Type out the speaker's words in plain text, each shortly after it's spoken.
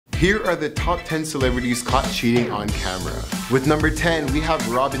Here are the top 10 celebrities caught cheating on camera. With number 10, we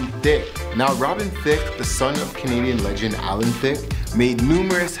have Robin Thicke. Now Robin Thicke, the son of Canadian legend Alan Thicke, made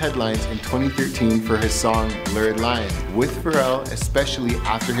numerous headlines in 2013 for his song Blurred Lines with Pharrell, especially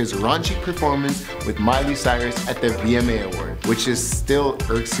after his raunchy performance with Miley Cyrus at the VMA Award, which is still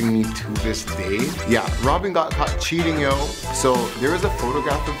irksing me to this day. Yeah, Robin got caught cheating, yo. So there is a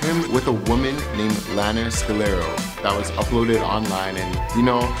photograph of him with a woman named Lana Scalero that was uploaded online, and you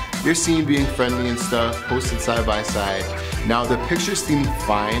know, they're seen being friendly and stuff, posted side by side. Now the picture seemed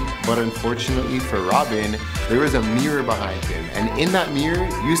fine, but unfortunately for Robin, there was a mirror behind him, and in that mirror,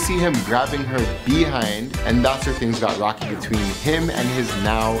 you see him grabbing her behind, and that's where things got rocky between him and his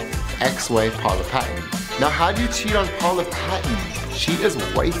now ex-wife Paula Patton. Now how do you cheat on Paula Patton? She is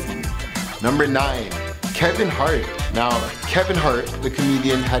wifey. Number 9, Kevin Hart. Now Kevin Hart, the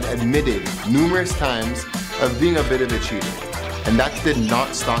comedian, had admitted numerous times of being a bit of a cheater, and that did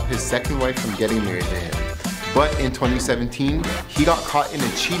not stop his second wife from getting married to him. But in 2017, he got caught in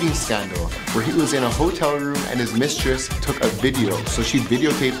a cheating scandal where he was in a hotel room and his mistress took a video. So she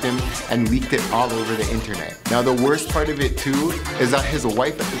videotaped him and leaked it all over the internet. Now the worst part of it too is that his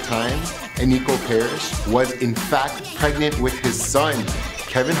wife at the time, Eniko Parrish, was in fact pregnant with his son.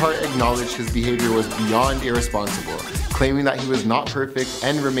 Kevin Hart acknowledged his behavior was beyond irresponsible, claiming that he was not perfect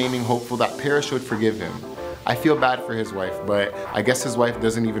and remaining hopeful that Parrish would forgive him. I feel bad for his wife, but I guess his wife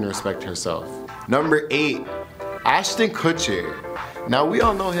doesn't even respect herself. Number 8, Ashton Kutcher. Now we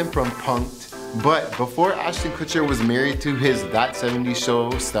all know him from Punk'd, but before Ashton Kutcher was married to his That 70s Show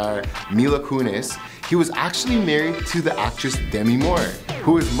star Mila Kunis, he was actually married to the actress Demi Moore,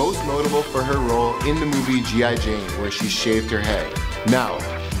 who is most notable for her role in the movie G.I. Jane, where she shaved her head. Now,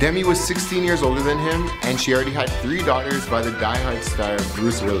 Demi was 16 years older than him, and she already had 3 daughters by the Die Hard star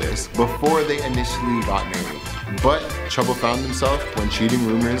Bruce Willis before they initially got married. But trouble found himself when cheating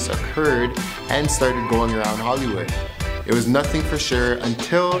rumors occurred and started going around Hollywood. It was nothing for sure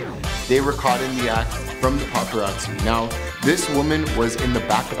until they were caught in the act from the paparazzi. Now, this woman was in the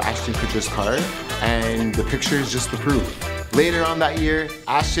back of Ashton Kutcher's car, and the picture is just the proof. Later on that year,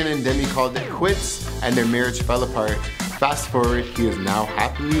 Ashton and Demi called it quits and their marriage fell apart. Fast forward, he is now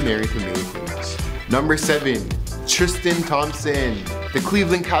happily married to Mila Kunis. Number 7, Tristan Thompson. The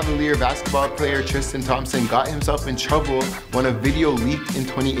Cleveland Cavalier basketball player Tristan Thompson got himself in trouble when a video leaked in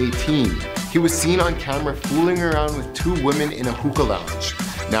 2018. He was seen on camera fooling around with 2 women in a hookah lounge.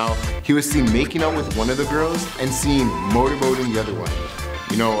 Now, he was seen making out with one of the girls and seen motorboating the other one.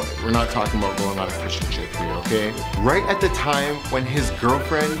 You know, we're not talking about going on a fishing trip here, okay? Right at the time when his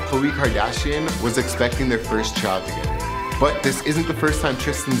girlfriend, Khloe Kardashian, was expecting their first child together. But this isn't the first time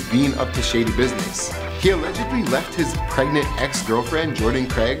Tristan's been up to shady business. He allegedly left his pregnant ex-girlfriend, Jordan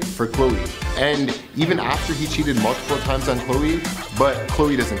Craig, for Khloe. And even after he cheated multiple times on Khloe, but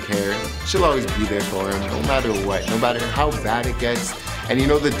Khloe doesn't care. She'll always be there for him, no matter what, no matter how bad it gets. And you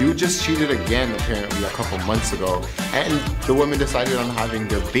know, the dude just cheated again apparently a couple months ago, and the woman decided on having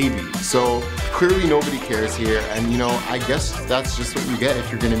their baby. So clearly nobody cares here, and you know, I guess that's just what you get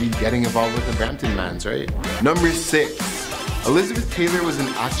if you're gonna be getting involved with the Brampton Mans, right? Number 6. Elizabeth Taylor was an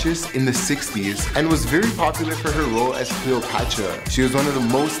actress in the 60s and was very popular for her role as Cleopatra. She was one of the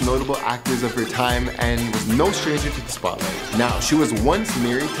most notable actors of her time and was no stranger to the spotlight. Now, she was once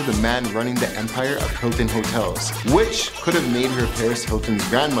married to the man running the empire of Hilton Hotels, which could have made her Paris Hilton's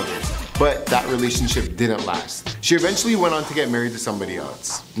grandmother. But that relationship didn't last. She eventually went on to get married to somebody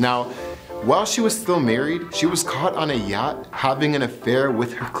else. Now, while she was still married, she was caught on a yacht having an affair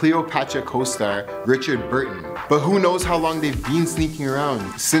with her Cleopatra co-star, Richard Burton. But who knows how long they've been sneaking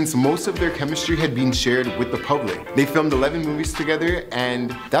around, since most of their chemistry had been shared with the public. They filmed 11 movies together,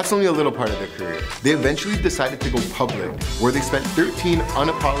 and that's only a little part of their career. They eventually decided to go public, where they spent 13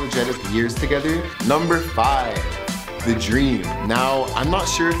 unapologetic years together. Number 5. The Dream. Now, I'm not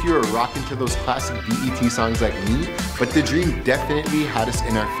sure if you were rocking to those classic BET songs like me, but The Dream definitely had us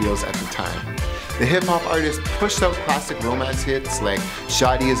in our feels at the time. The hip-hop artist pushed out classic romance hits like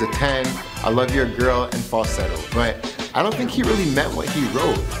Shawty is a 10, I Love Your Girl, and Falsetto, but I don't think he really meant what he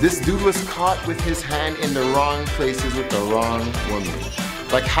wrote. This dude was caught with his hand in the wrong places with the wrong woman.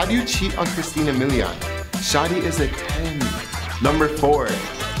 Like, how do you cheat on Christina Milian? Shawty is a 10. Number 4,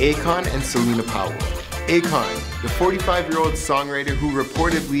 Akon and Selena Powell. Akon, the 45-year-old songwriter who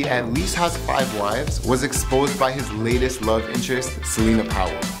reportedly at least has 5 wives, was exposed by his latest love interest, Selena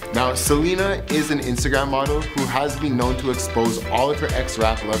Powell. Now, Selena is an Instagram model who has been known to expose all of her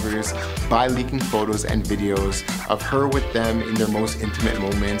ex-rap lovers by leaking photos and videos of her with them in their most intimate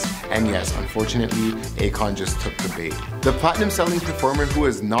moments. And yes, unfortunately, Akon just took the bait. The platinum-selling performer, who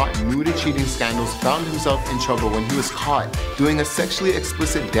is not new to cheating scandals, found himself in trouble when he was caught doing a sexually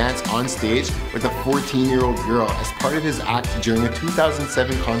explicit dance on stage with a 14-year-old girl as part of his act during a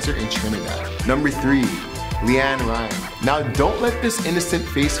 2007 concert in Trinidad. Number 3. LeAnn Rimes. Now, don't let this innocent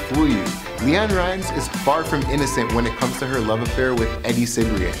face fool you. LeAnn Rimes is far from innocent when it comes to her love affair with Eddie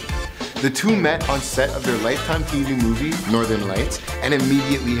Cibrian. The two met on set of their Lifetime TV movie, Northern Lights, and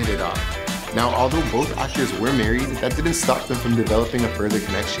immediately hit it off. Now, although both actors were married, that didn't stop them from developing a further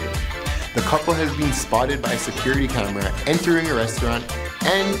connection. The couple has been spotted by a security camera entering a restaurant,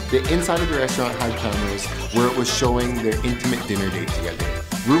 and the inside of the restaurant had cameras where it was showing their intimate dinner date together.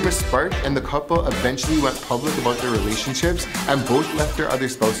 Rumors sparked, and the couple eventually went public about their relationships and both left their other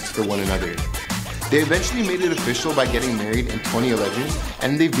spouses for one another. They eventually made it official by getting married in 2011,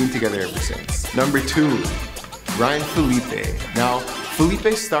 and they've been together ever since. Number 2. Ryan Felipe. Now,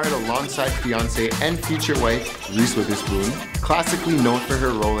 Felipe starred alongside fiance and future wife Reese Witherspoon, classically known for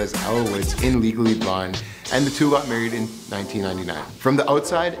her role as Elle Woods in Legally Blonde, and the two got married in 1999. From the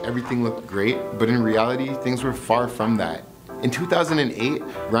outside, everything looked great, but in reality, things were far from that. In 2008,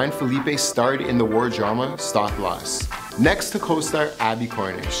 Ryan Felipe starred in the war drama Stop Loss, next to co-star Abby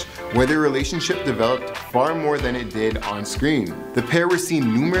Cornish, where their relationship developed far more than it did on screen. The pair were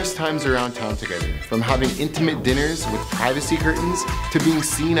seen numerous times around town together, from having intimate dinners with privacy curtains to being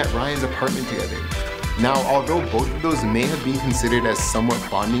seen at Ryan's apartment together. Now, although both of those may have been considered as somewhat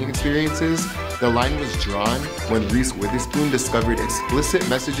bonding experiences, the line was drawn when Reese Witherspoon discovered explicit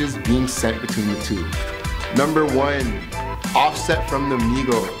messages being sent between the two. Number 1. Offset from the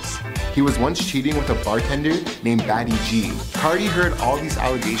Migos. He was once cheating with a bartender named Batty G. Cardi heard all these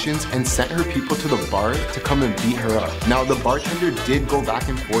allegations and sent her people to the bar to come and beat her up. Now, the bartender did go back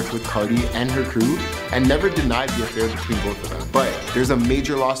and forth with Cardi and her crew and never denied the affair between both of them. But there's a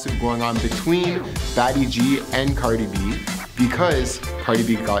major lawsuit going on between Batty G and Cardi B because Cardi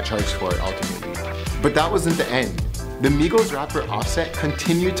B got charged for it ultimately. But that wasn't the end. The Migos rapper Offset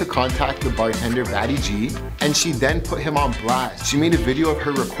continued to contact the bartender Batty G, and she then put him on blast. She made a video of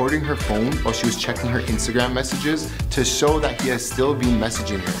her recording her phone while she was checking her Instagram messages to show that he has still been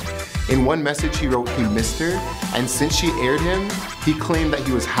messaging her. In one message he wrote he missed her, and since she aired him, he claimed that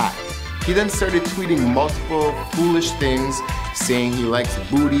he was hacked. He then started tweeting multiple foolish things, saying he likes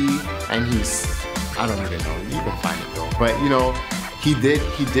booty, and he's, I don't even know, you can find it though. But you know, he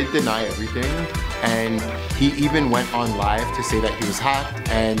did deny everything, and he even went on live to say that he was hacked,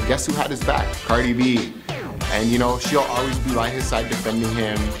 and guess who had his back? Cardi B. And you know, she'll always be by his side defending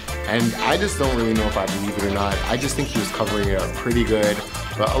him, and I just don't really know if I believe it or not. I just think he was covering it up pretty good,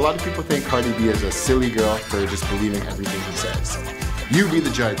 but a lot of people think Cardi B is a silly girl for just believing everything he says. You be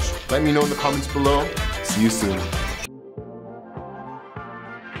the judge. Let me know in the comments below. See you soon.